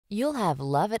You'll have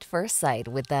love at first sight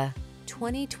with the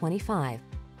 2025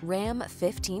 Ram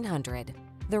 1500.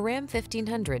 The Ram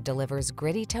 1500 delivers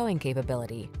gritty towing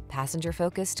capability,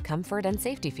 passenger-focused comfort and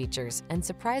safety features, and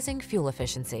surprising fuel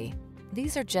efficiency.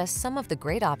 These are just some of the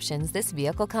great options this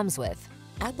vehicle comes with: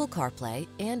 Apple CarPlay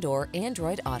and/or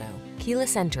Android Auto,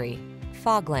 keyless entry,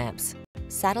 fog lamps,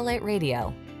 satellite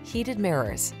radio, heated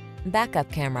mirrors, backup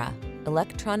camera,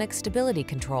 electronic stability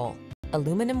control,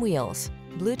 aluminum wheels,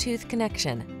 Bluetooth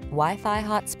connection, Wi-Fi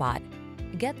hotspot.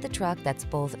 Get the truck that's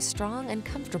both strong and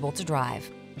comfortable to drive.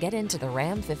 Get into the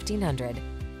Ram 1500.